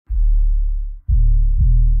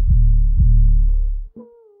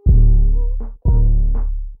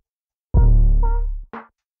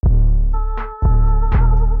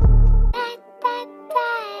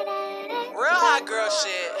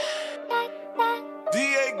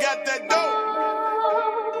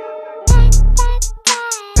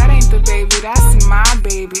That ain't the baby, that's my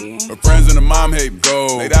baby. Her friends and her mom hate me.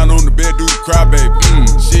 Go. Lay down on the bed, do the cry, baby.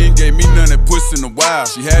 She ain't gave me none that puss in a while.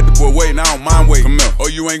 She had the boy waiting, I don't mind waiting. Come here. Oh,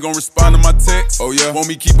 you ain't gon' respond to my text? Oh, yeah. Want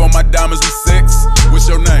me keep on my diamonds with sex? What's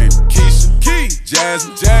your name? Keisha, Key,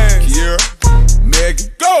 Jasmine, Jazz, Kiera, Megan,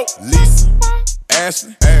 go, Lisa,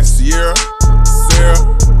 Ashley, Sierra, Sarah.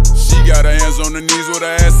 She got her hands on her knees with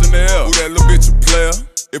her ass in the air. Who that little bitch a player?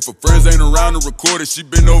 If her friends ain't around to record it, she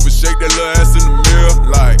been over, shake that little ass in the mirror.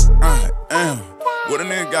 Like, what a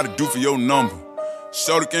nigga gotta do for your number?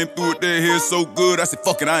 Shorty came through with that hair so good, I said,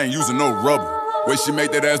 fuck it, I ain't using no rubber. Way she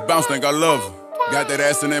make that ass bounce, think I love her. Got that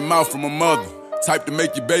ass in that mouth from her mother. Type to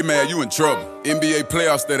make your bae mad, you in trouble. NBA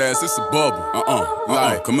playoffs, that ass, it's a bubble.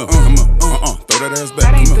 Like, come on, throw that ass back.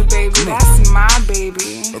 That ain't the baby, that's my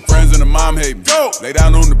baby. Her friends and her mom hate me. Go. Lay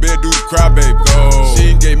down on the bed, do the cry, baby. Go. She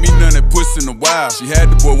ain't gave me none that puss in a while. She had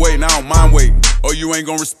the boy waiting, I don't mind waiting. Oh, you ain't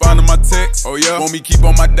gon' respond to my text? Oh, yeah? Want me keep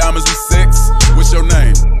on my diamonds with sex? What's your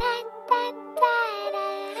name?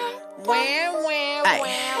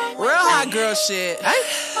 Real hot girl shit.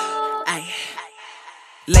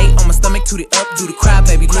 Lay on my stomach, toot it up, do the cry,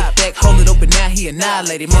 baby. Look back, hold it open, now he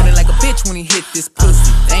annihilated. Moaning like a bitch when he hit this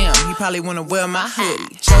pussy. Damn, he probably wanna wear my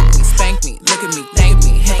hoodie. Choke me, spank me, look at me, thank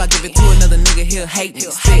me. If I give it to another nigga, he'll hate me.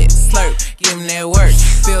 Spit, slurp, give him that work.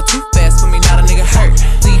 Feel too fast for me, now the nigga hurt.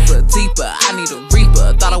 Deeper, deeper, I need a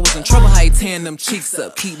reaper. Thought I was in trouble, how he tearing them cheeks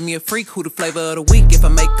up. Keep me a freak, who the flavor of the week? If I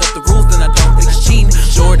make up the rules, then I don't think it's cheating.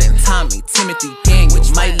 Jordan, Tommy, Timothy, Daniel,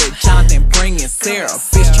 might let Jonathan bring in Sarah.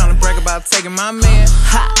 Bitch tryna brag about taking my man.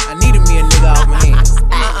 Ha, I needed me a nigga off my hands.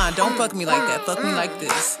 Don't fuck me like that, fuck me like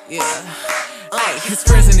this, yeah. Ay, his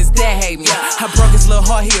friends and his dad hate me. I broke his little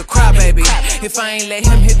heart, he a crybaby. If I ain't let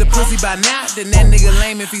him hit the pussy by now, then that nigga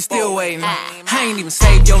lame if he still waiting. I ain't even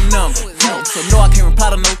saved your number, so no, I can't reply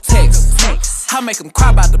to no text. I make him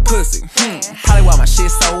cry about the pussy, probably why my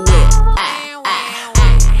shit so wet.